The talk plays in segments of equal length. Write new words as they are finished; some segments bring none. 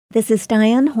This is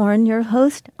Diane Horn, your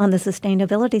host on the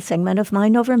sustainability segment of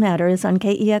Mind Over Matters on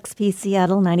KEXP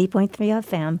Seattle 90.3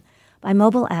 FM, by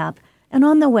mobile app, and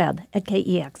on the web at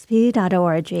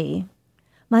kexp.org.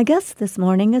 My guest this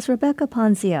morning is Rebecca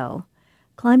Ponzio,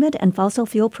 Climate and Fossil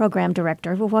Fuel Program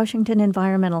Director for Washington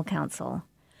Environmental Council.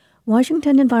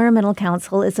 Washington Environmental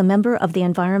Council is a member of the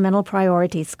Environmental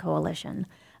Priorities Coalition,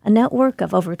 a network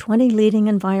of over 20 leading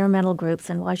environmental groups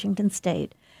in Washington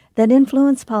state that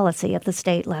influence policy at the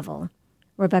state level.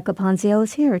 Rebecca Ponzio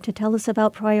is here to tell us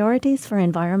about priorities for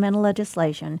environmental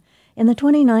legislation in the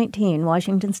 2019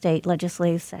 Washington State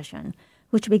Legislative Session,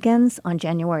 which begins on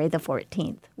January the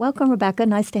 14th. Welcome, Rebecca.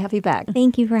 Nice to have you back.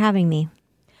 Thank you for having me.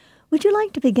 Would you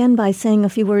like to begin by saying a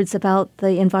few words about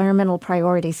the Environmental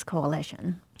Priorities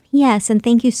Coalition? Yes, and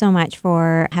thank you so much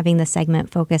for having this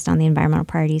segment focused on the Environmental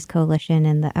Priorities Coalition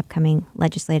and the upcoming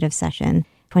legislative session.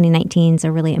 2019 is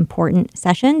a really important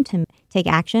session to take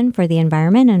action for the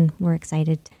environment, and we're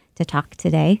excited to talk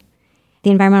today. The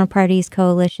Environmental Priorities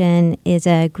Coalition is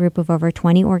a group of over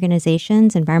 20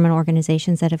 organizations, environmental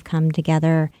organizations that have come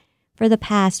together for the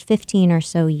past 15 or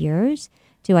so years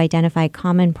to identify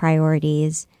common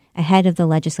priorities ahead of the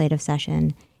legislative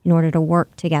session in order to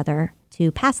work together to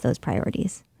pass those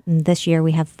priorities. And this year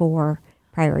we have 4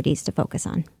 priorities to focus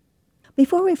on.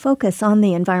 Before we focus on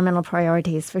the environmental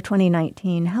priorities for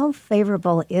 2019, how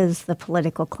favorable is the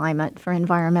political climate for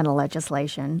environmental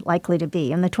legislation likely to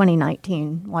be in the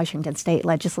 2019 Washington State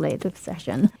Legislative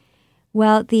Session?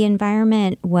 Well, the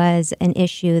environment was an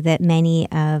issue that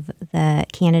many of the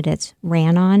candidates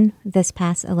ran on this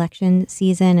past election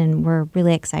season, and we're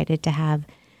really excited to have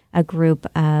a group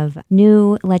of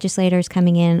new legislators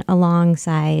coming in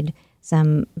alongside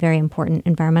some very important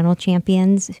environmental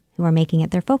champions who are making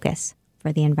it their focus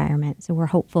for the environment. So we're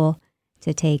hopeful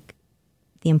to take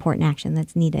the important action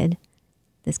that's needed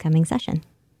this coming session.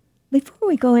 Before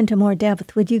we go into more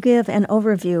depth, would you give an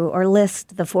overview or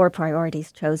list the 4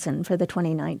 priorities chosen for the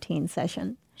 2019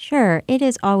 session? Sure. It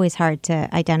is always hard to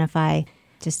identify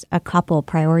just a couple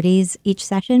priorities each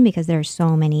session because there are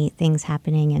so many things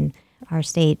happening and our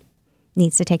state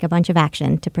needs to take a bunch of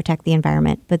action to protect the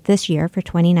environment. But this year, for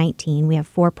 2019, we have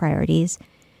 4 priorities.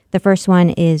 The first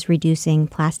one is reducing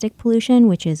plastic pollution,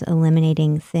 which is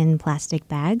eliminating thin plastic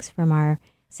bags from our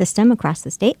system across the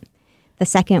state. The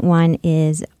second one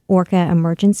is orca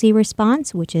emergency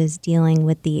response, which is dealing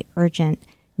with the urgent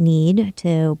need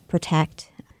to protect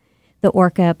the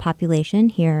orca population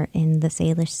here in the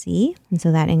Salish Sea. And so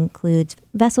that includes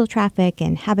vessel traffic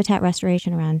and habitat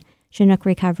restoration around Chinook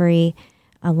recovery,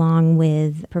 along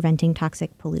with preventing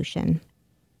toxic pollution.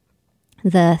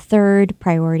 The third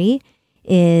priority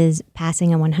is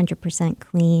passing a 100%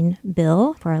 clean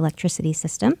bill for our electricity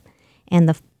system. And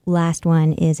the last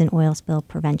one is an oil spill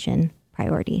prevention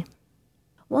priority.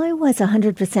 Why was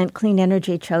 100% clean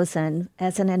energy chosen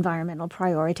as an environmental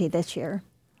priority this year?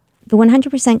 The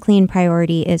 100% clean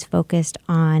priority is focused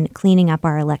on cleaning up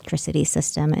our electricity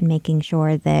system and making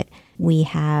sure that we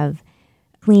have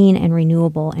clean and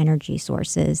renewable energy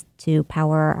sources to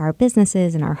power our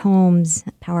businesses and our homes,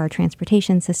 power our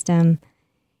transportation system.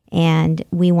 And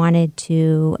we wanted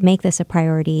to make this a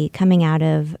priority coming out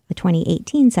of the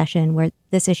 2018 session where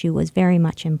this issue was very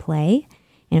much in play.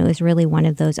 And it was really one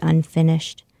of those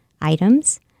unfinished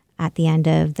items at the end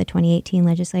of the 2018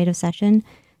 legislative session.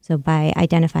 So by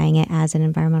identifying it as an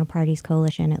Environmental Priorities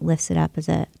Coalition, it lifts it up as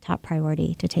a top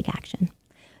priority to take action.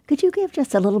 Could you give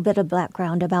just a little bit of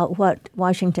background about what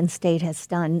Washington State has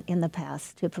done in the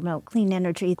past to promote clean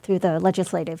energy through the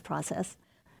legislative process?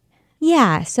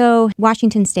 Yeah, so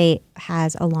Washington State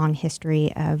has a long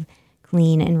history of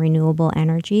clean and renewable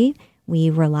energy.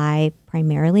 We rely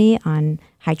primarily on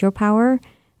hydropower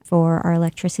for our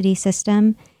electricity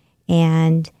system.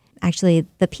 And actually,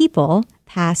 the people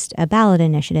passed a ballot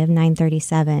initiative,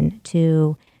 937,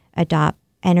 to adopt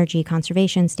energy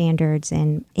conservation standards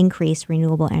and increase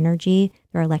renewable energy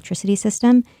through our electricity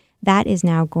system. That is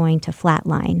now going to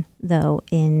flatline, though,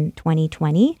 in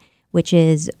 2020. Which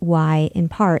is why, in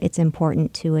part, it's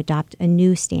important to adopt a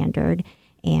new standard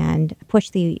and push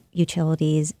the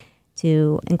utilities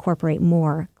to incorporate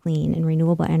more clean and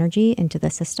renewable energy into the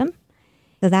system.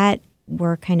 So that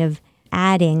we're kind of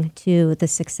adding to the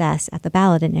success at the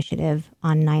ballot initiative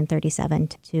on 937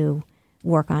 to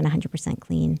work on 100%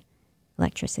 clean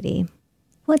electricity.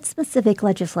 What specific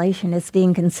legislation is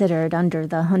being considered under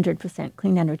the 100%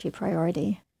 clean energy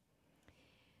priority?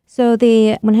 So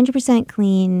the 100%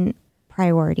 clean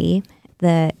priority,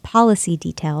 the policy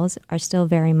details are still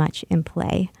very much in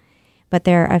play, but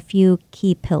there are a few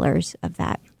key pillars of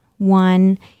that.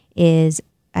 One is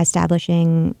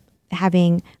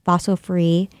having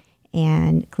fossil-free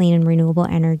and clean and renewable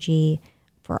energy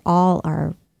for all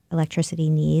our electricity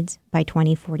needs by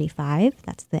 2045.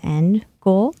 That's the end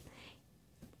goal.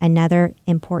 Another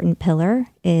important pillar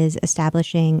is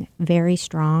establishing very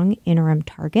strong interim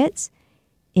targets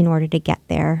in order to get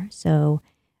there. So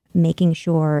making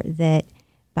sure that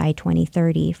by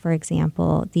 2030, for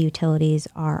example, the utilities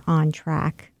are on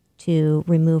track to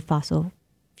remove fossil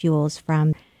fuels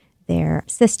from their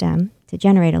system to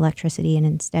generate electricity and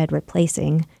instead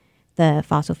replacing the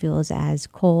fossil fuels as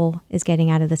coal is getting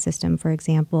out of the system, for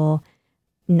example,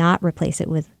 not replace it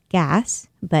with gas,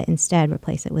 but instead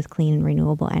replace it with clean and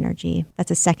renewable energy.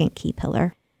 That's a second key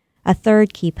pillar. A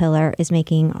third key pillar is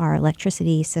making our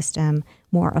electricity system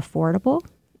more affordable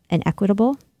and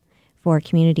equitable for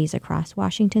communities across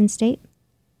Washington state.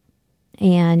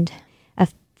 And a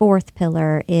fourth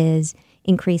pillar is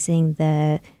increasing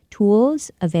the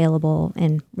tools available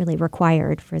and really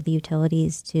required for the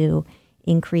utilities to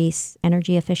increase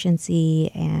energy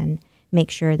efficiency and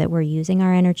make sure that we're using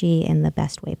our energy in the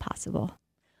best way possible.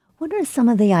 What are some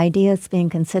of the ideas being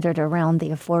considered around the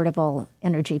affordable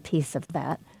energy piece of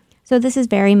that? So this is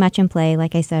very much in play.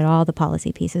 Like I said, all the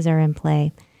policy pieces are in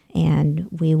play, and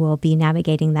we will be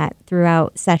navigating that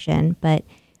throughout session. But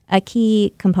a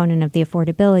key component of the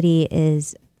affordability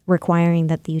is requiring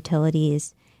that the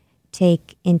utilities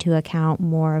take into account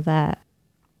more of a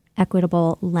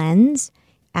equitable lens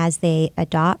as they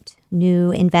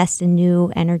invest in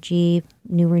new energy,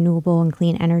 new renewable and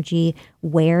clean energy,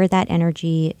 where that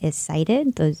energy is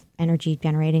sited, those energy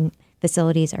generating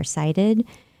facilities are sited,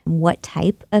 what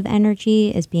type of energy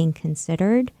is being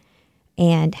considered,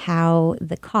 and how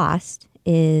the cost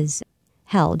is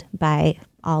held by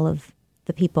all of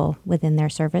the people within their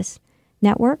service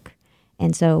network.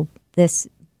 And so this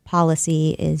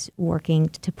policy is working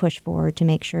to push forward to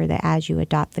make sure that as you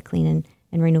adopt the clean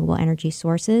and renewable energy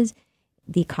sources,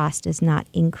 the cost does not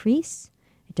increase.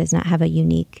 It does not have a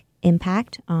unique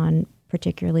impact on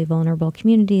particularly vulnerable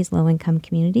communities, low-income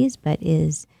communities, but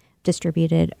is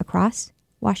distributed across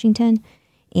Washington.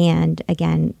 And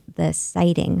again, the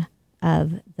siting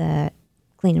of the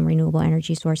clean and renewable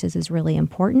energy sources is really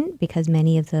important because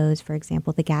many of those, for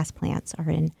example, the gas plants are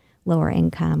in lower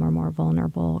income or more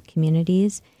vulnerable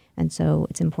communities. And so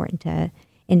it's important to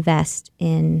invest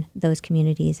in those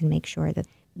communities and make sure that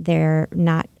they're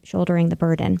not shouldering the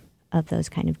burden of those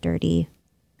kind of dirty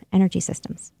energy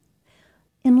systems.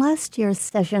 In last year's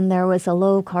session, there was a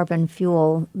low-carbon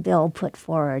fuel bill put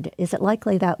forward. Is it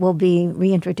likely that will be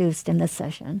reintroduced in this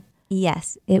session?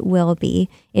 Yes, it will be.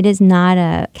 It is not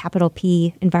a capital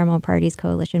P Environmental Priorities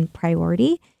Coalition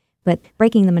priority, but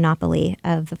breaking the monopoly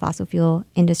of the fossil fuel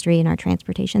industry in our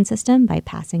transportation system by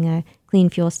passing a clean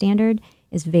fuel standard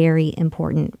is very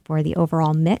important for the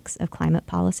overall mix of climate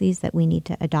policies that we need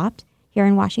to adopt here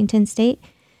in Washington state.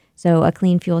 So a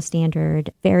clean fuel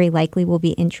standard very likely will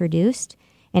be introduced.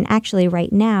 And actually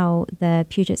right now, the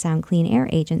Puget Sound Clean Air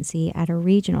Agency at a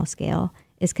regional scale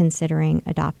is considering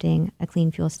adopting a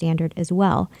clean fuel standard as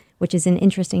well, which is an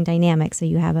interesting dynamic. So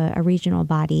you have a regional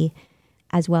body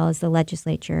as well as the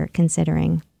legislature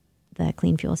considering the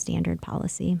clean fuel standard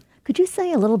policy. Could you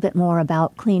say a little bit more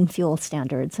about clean fuel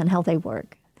standards and how they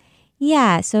work?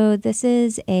 Yeah, so this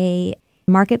is a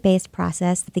market-based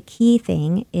process. The key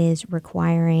thing is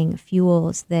requiring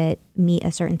fuels that meet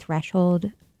a certain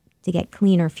threshold to get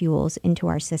cleaner fuels into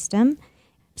our system.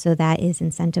 So that is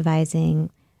incentivizing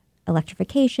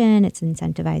electrification, it's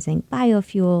incentivizing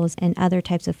biofuels and other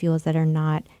types of fuels that are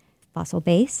not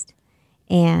fossil-based.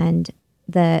 And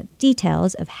the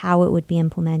details of how it would be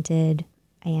implemented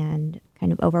and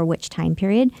kind of over which time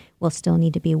period will still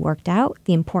need to be worked out.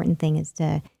 The important thing is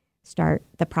to start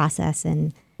the process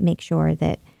and make sure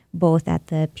that both at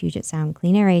the Puget Sound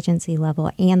Clean Air Agency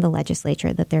level and the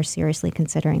legislature that they're seriously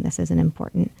considering this as an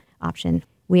important option.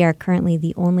 We are currently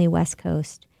the only West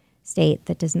Coast state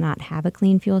that does not have a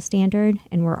clean fuel standard,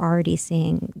 and we're already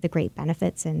seeing the great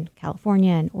benefits in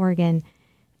California and Oregon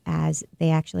as they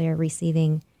actually are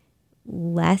receiving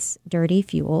less dirty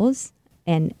fuels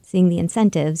and seeing the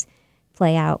incentives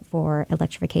play out for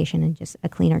electrification and just a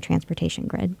cleaner transportation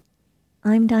grid.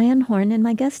 I'm Diane Horn, and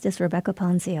my guest is Rebecca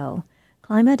Ponzio,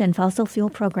 Climate and Fossil Fuel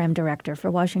Program Director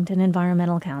for Washington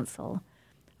Environmental Council.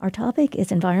 Our topic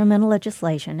is environmental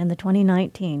legislation in the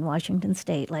 2019 Washington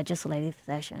State Legislative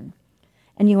Session.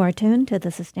 And you are tuned to the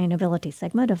sustainability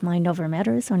segment of Mind Over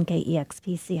Matters on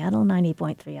KEXP Seattle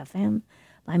 90.3 FM,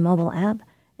 by mobile app,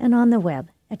 and on the web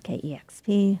at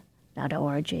kexp.org.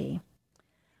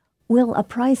 Will a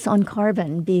price on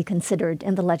carbon be considered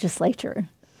in the legislature?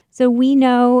 So we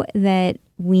know that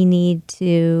we need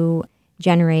to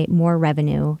generate more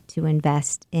revenue to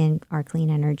invest in our clean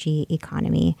energy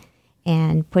economy.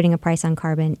 And putting a price on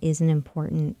carbon is an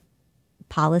important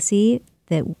policy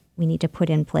that we need to put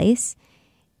in place.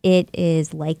 It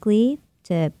is likely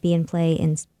to be in play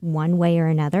in one way or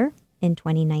another in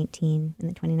 2019, in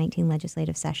the 2019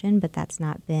 legislative session, but that's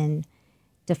not been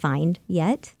defined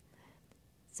yet.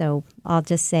 So I'll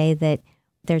just say that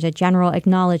there's a general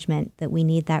acknowledgement that we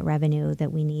need that revenue,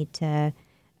 that we need to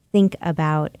think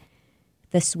about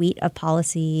the suite of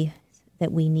policy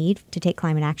that we need to take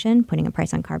climate action. Putting a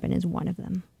price on carbon is one of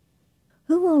them.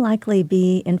 Who will likely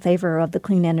be in favor of the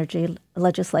clean energy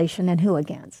legislation and who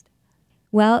against?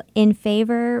 Well, in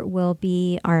favor will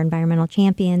be our environmental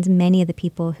champions. Many of the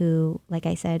people who, like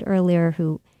I said earlier,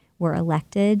 who were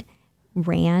elected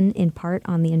ran in part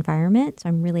on the environment. So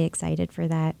I'm really excited for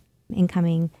that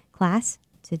incoming class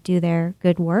to do their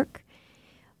good work.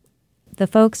 The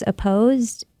folks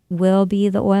opposed will be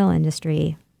the oil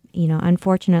industry. You know,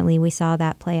 unfortunately, we saw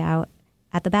that play out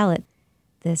at the ballot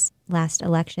this last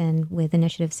election with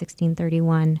Initiative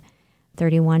 1631,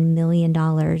 $31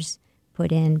 million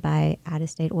put in by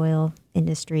out-of-state oil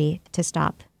industry to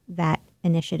stop that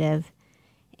initiative.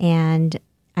 And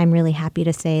I'm really happy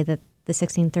to say that the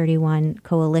 1631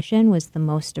 coalition was the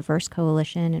most diverse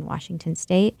coalition in Washington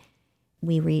state.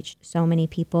 We reached so many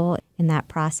people in that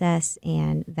process,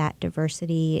 and that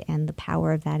diversity and the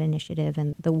power of that initiative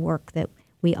and the work that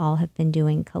we all have been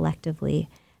doing collectively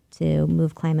to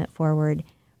move climate forward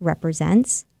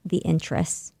represents the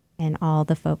interests and all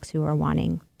the folks who are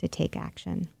wanting to take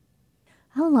action.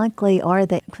 How likely are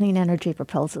the clean energy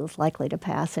proposals likely to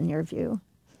pass in your view?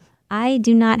 I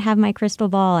do not have my crystal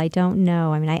ball. I don't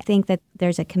know. I mean, I think that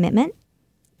there's a commitment.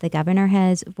 The governor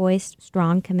has voiced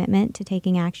strong commitment to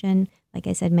taking action. Like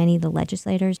I said, many of the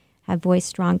legislators have voiced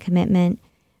strong commitment.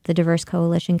 The diverse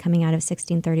coalition coming out of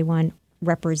 1631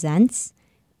 represents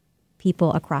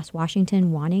people across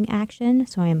Washington wanting action.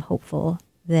 So I am hopeful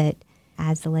that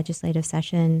as the legislative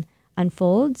session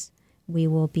unfolds, we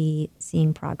will be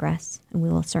seeing progress, and we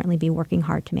will certainly be working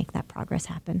hard to make that progress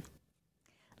happen.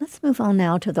 Let's move on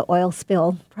now to the oil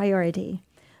spill priority.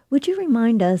 Would you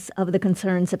remind us of the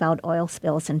concerns about oil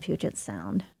spills in Puget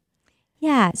Sound?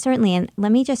 Yeah, certainly. And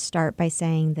let me just start by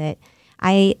saying that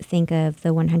I think of the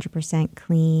 100%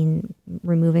 clean,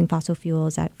 removing fossil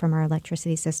fuels from our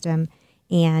electricity system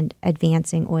and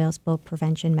advancing oil spill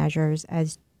prevention measures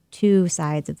as two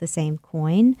sides of the same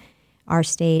coin. Our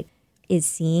state is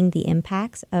seeing the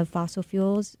impacts of fossil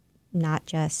fuels, not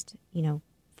just,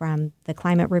 from the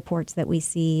climate reports that we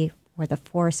see or the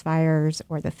forest fires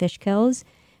or the fish kills,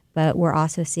 but we're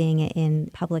also seeing it in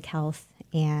public health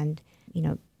and,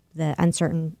 the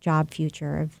uncertain job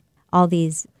future of all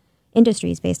these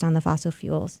industries based on the fossil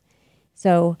fuels.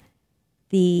 So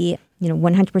the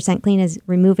 100% clean is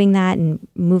removing that and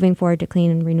moving forward to clean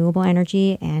and renewable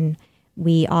energy. And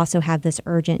we also have this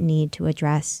urgent need to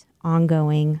address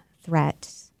ongoing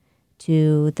threats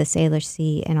to the Salish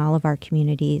Sea and all of our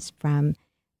communities from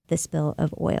the spill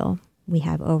of oil. We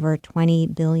have over 20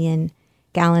 billion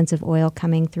gallons of oil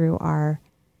coming through our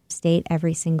state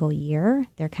every single year.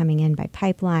 They're coming in by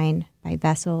pipeline, by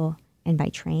vessel, and by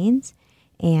trains.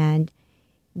 And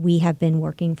we have been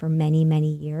working for many, many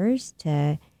years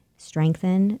to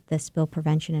strengthen the spill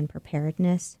prevention and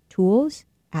preparedness tools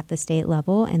at the state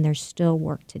level, and there's still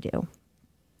work to do.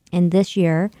 And this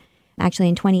year, actually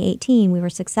in 2018, we were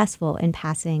successful in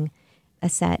passing a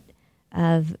set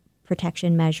of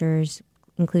protection measures,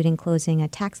 including closing a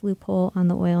tax loophole on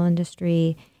the oil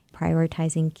industry,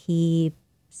 prioritizing key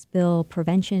spill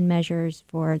prevention measures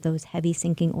for those heavy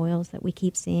sinking oils that we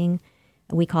keep seeing.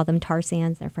 We call them tar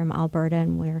sands. They're from Alberta,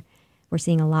 and we're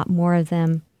seeing a lot more of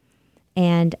them.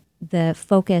 And the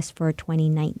focus for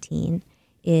 2019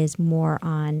 is more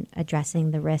on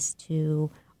addressing the risk to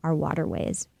our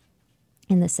waterways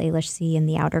in the Salish Sea and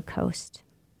the outer coast.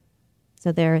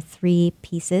 So there are three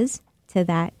pieces to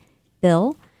that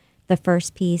bill. The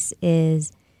first piece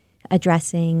is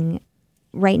addressing,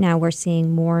 right now we're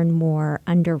seeing more and more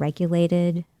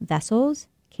under-regulated vessels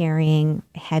carrying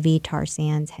heavy tar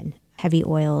sands and heavy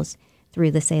oils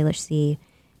through the Salish Sea.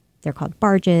 They're called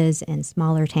barges and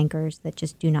smaller tankers that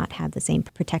just do not have the same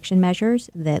protection measures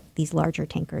that these larger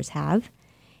tankers have.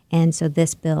 And so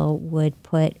this bill would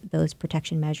put those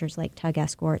protection measures like tug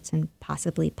escorts and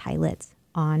possibly pilots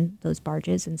on those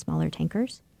barges and smaller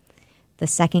tankers. The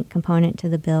second component to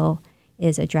the bill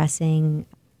is addressing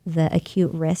the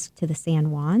acute risk to the San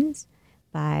Juans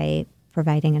by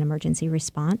providing an emergency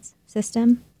response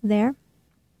system there.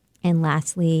 And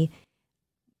lastly,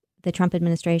 the Trump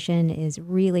administration is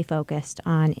really focused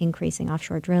on increasing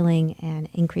offshore drilling and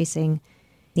increasing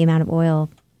the amount of oil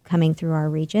coming through our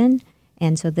region.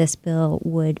 And so this bill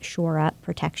would shore up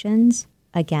protections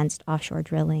against offshore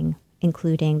drilling,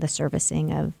 including the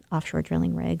servicing of offshore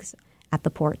drilling rigs at the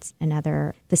ports and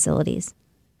other facilities.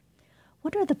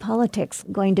 What are the politics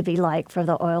going to be like for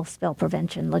the oil spill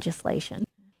prevention legislation?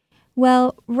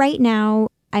 Well, right now,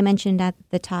 I mentioned at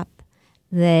the top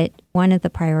that one of the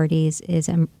priorities is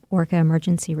orca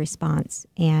emergency response,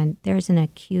 and there's an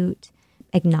acute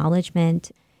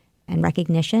acknowledgement and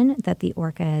recognition that the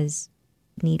orcas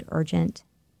need urgent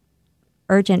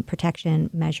protection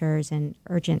measures and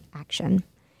urgent action.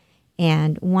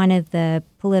 And one of the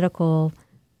political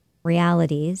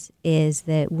realities is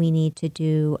that we need to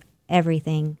do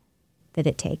everything that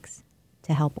it takes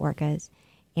to help orcas.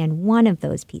 And one of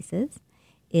those pieces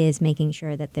is making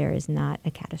sure that there is not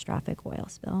a catastrophic oil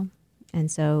spill. And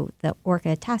so the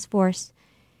Orca Task Force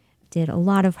did a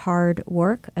lot of hard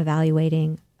work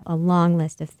evaluating a long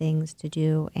list of things to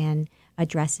do, and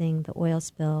addressing the oil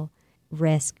spill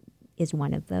risk is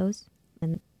one of those.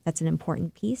 And that's an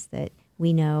important piece that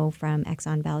we know from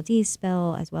Exxon Valdez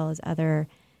spill as well as other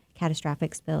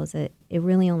catastrophic spills, that it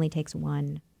really only takes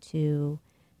one to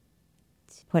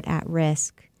put at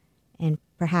risk and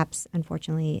perhaps,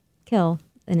 unfortunately, kill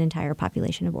an entire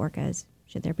population of orcas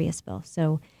should there be a spill.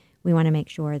 So we want to make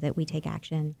sure that we take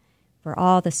action for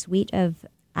all the suite of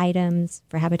items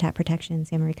for habitat protection,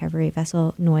 salmon recovery,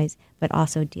 vessel noise, but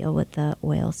also deal with the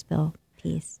oil spill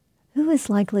piece. Who is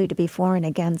likely to be for and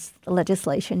against the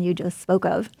legislation you just spoke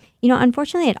of?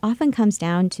 Unfortunately, it often comes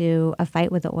down to a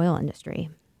fight with the oil industry.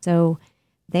 So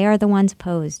they are the ones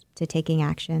opposed to taking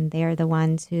action. They are the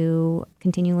ones who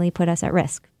continually put us at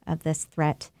risk of this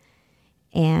threat.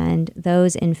 And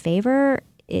those in favor,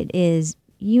 it is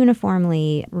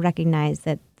uniformly recognized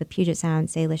that the Puget Sound,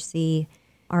 Salish Sea,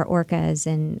 our orcas,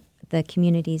 and the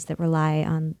communities that rely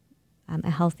on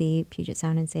a healthy Puget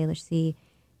Sound and Salish Sea,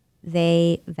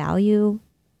 they value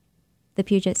the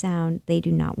Puget Sound. They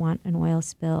do not want an oil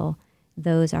spill.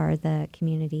 Those are the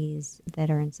communities that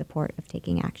are in support of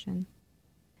taking action.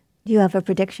 Do you have a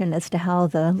prediction as to how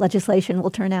the legislation will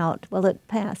turn out? Will it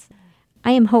pass?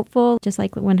 I am hopeful, just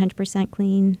like 100%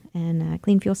 clean and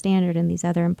clean fuel standard and these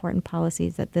other important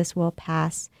policies, that this will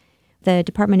pass. The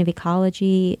Department of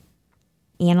Ecology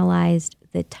analyzed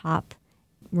the top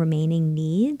remaining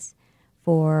needs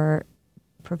for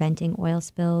preventing oil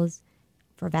spills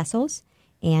for vessels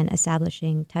and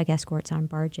establishing tug escorts on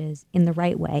barges in the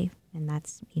right way. And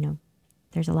that's,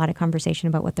 there's a lot of conversation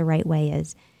about what the right way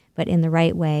is, but in the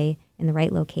right way, in the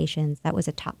right locations, that was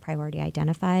a top priority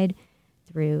identified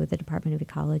through the Department of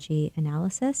Ecology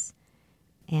analysis.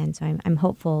 And so I'm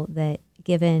hopeful that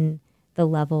given the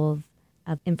level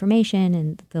of information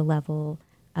and the level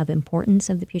of importance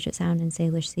of the Puget Sound and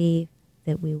Salish Sea,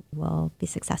 that we will be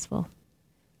successful.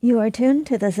 You are tuned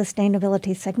to the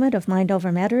sustainability segment of Mind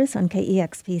Over Matters on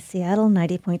KEXP Seattle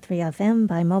 90.3 FM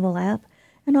by mobile app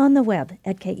and on the web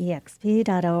at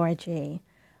kexp.org.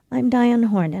 I'm Diane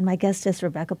Horn, and my guest is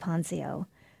Rebecca Ponzio,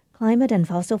 Climate and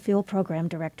Fossil Fuel Program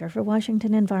Director for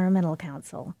Washington Environmental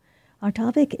Council. Our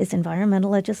topic is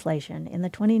environmental legislation in the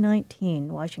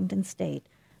 2019 Washington State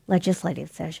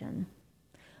legislative session.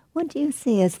 What do you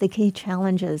see as the key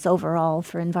challenges overall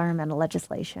for environmental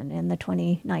legislation in the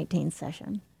 2019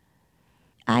 session?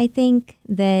 I think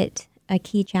that a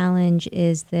key challenge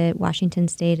is that Washington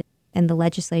State and the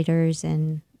legislators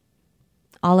and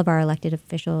all of our elected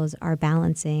officials are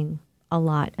balancing a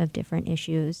lot of different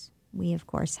issues. We, of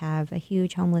course, have a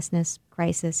huge homelessness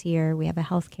crisis here. We have a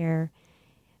healthcare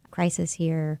crisis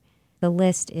here. The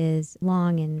list is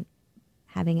long, and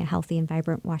having a healthy and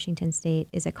vibrant Washington State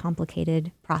is a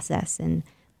complicated process, and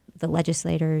the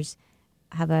legislators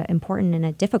have an important and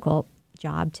a difficult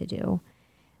job to do.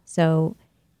 So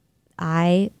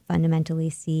I fundamentally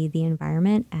see the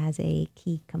environment as a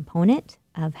key component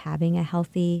of having a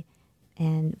healthy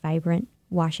and vibrant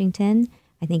Washington.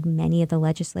 I think many of the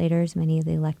legislators, many of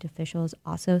the elected officials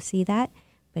also see that,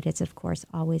 but it's, of course,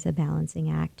 always a balancing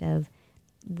act of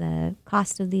the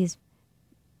cost of these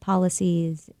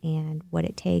policies and what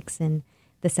it takes, and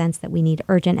the sense that we need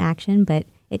urgent action, but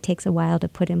it takes a while to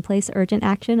put in place urgent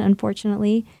action,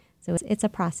 unfortunately. So it's a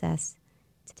process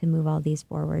to move all these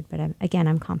forward. But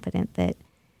I'm confident that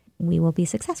we will be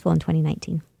successful in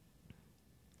 2019.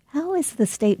 How is the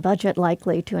state budget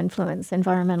likely to influence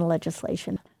environmental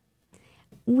legislation?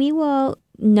 We will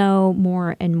know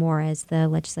more and more as the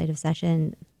legislative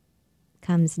session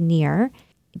comes near,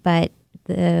 but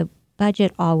the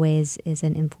budget always is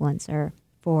an influencer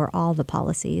for all the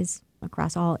policies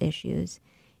across all issues.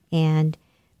 And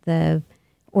the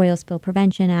Oil Spill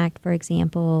Prevention Act, for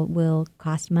example, will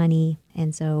cost money.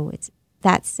 And so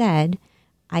that said,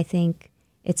 I think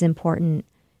it's important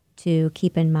to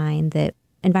keep in mind that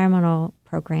environmental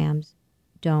programs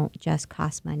don't just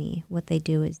cost money. What they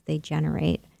do is they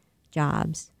generate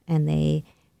jobs and they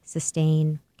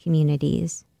sustain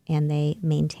communities and they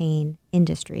maintain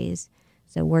industries.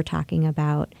 So we're talking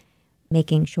about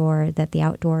making sure that the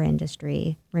outdoor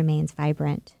industry remains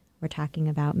vibrant. We're talking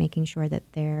about making sure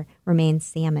that there remains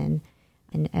salmon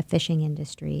and a fishing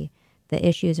industry. The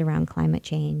issues around climate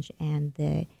change and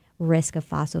the risk of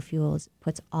fossil fuels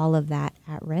puts all of that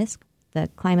at risk. The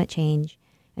climate change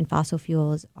and fossil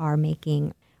fuels are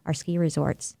making our ski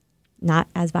resorts not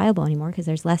as viable anymore because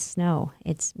there's less snow.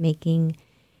 It's making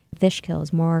fish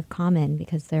kills more common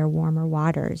because they're warmer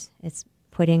waters. It's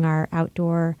putting our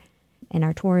outdoor and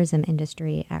our tourism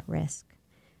industry at risk.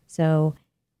 So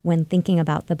when thinking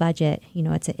about the budget,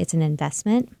 it's an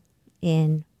investment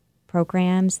in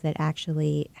programs that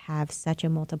actually have such a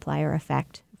multiplier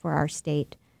effect for our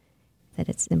state that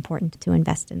it's important to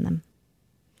invest in them.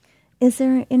 Is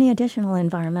there any additional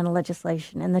environmental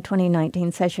legislation in the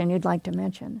 2019 session you'd like to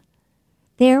mention?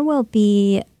 There will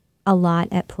be a lot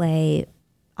at play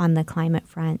on the climate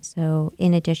front. So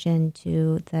in addition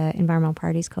to the Environmental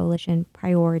Parties Coalition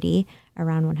priority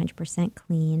around 100%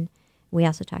 clean, we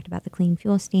also talked about the Clean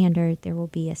Fuel Standard. There will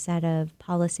be a set of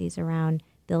policies around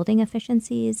building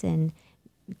efficiencies and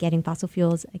getting fossil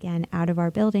fuels, again, out of our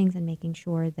buildings and making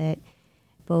sure that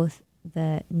both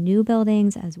the new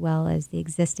buildings as well as the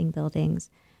existing buildings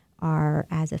are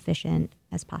as efficient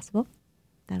as possible.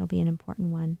 That'll be an important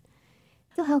one.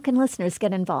 So how can listeners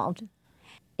get involved?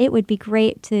 It would be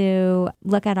great to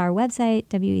look at our website,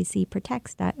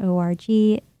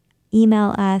 wecprotects.org,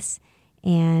 email us,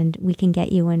 and we can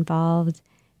get you involved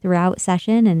throughout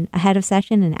session and ahead of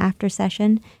session and after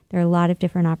session. There are a lot of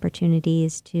different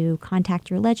opportunities to contact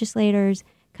your legislators,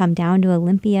 come down to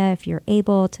Olympia if you're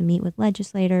able to meet with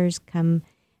legislators, come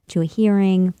to a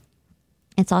hearing.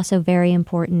 It's also very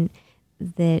important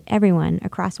that everyone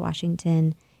across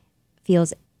Washington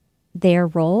feels their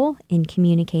role in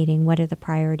communicating what are the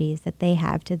priorities that they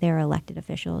have to their elected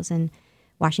officials. And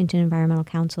Washington Environmental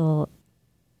Council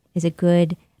is a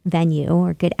good venue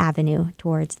or good avenue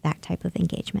towards that type of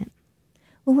engagement.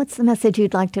 Well, what's the message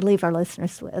you'd like to leave our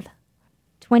listeners with?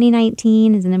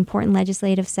 2019 is an important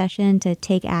legislative session to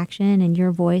take action, and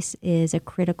your voice is a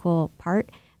critical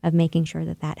part of making sure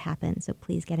that that happens. So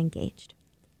please get engaged.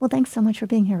 Well, thanks so much for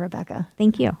being here, Rebecca.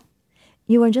 Thank you.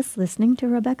 You are just listening to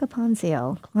Rebecca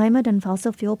Ponzio, Climate and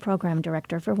Fossil Fuel Program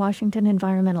Director for Washington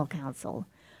Environmental Council.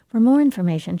 For more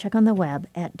information, check on the web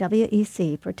at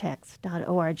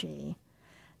wecprotects.org.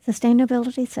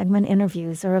 Sustainability segment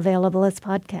interviews are available as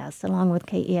podcasts along with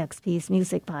KEXP's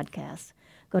music podcasts.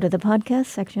 Go to the podcast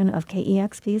section of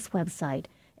KEXP's website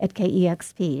at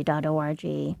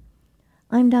kexp.org.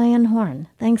 I'm Diane Horn.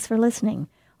 Thanks for listening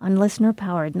on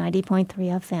listener-powered 90.3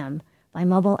 FM by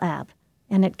mobile app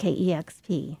and at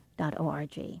kexp.org.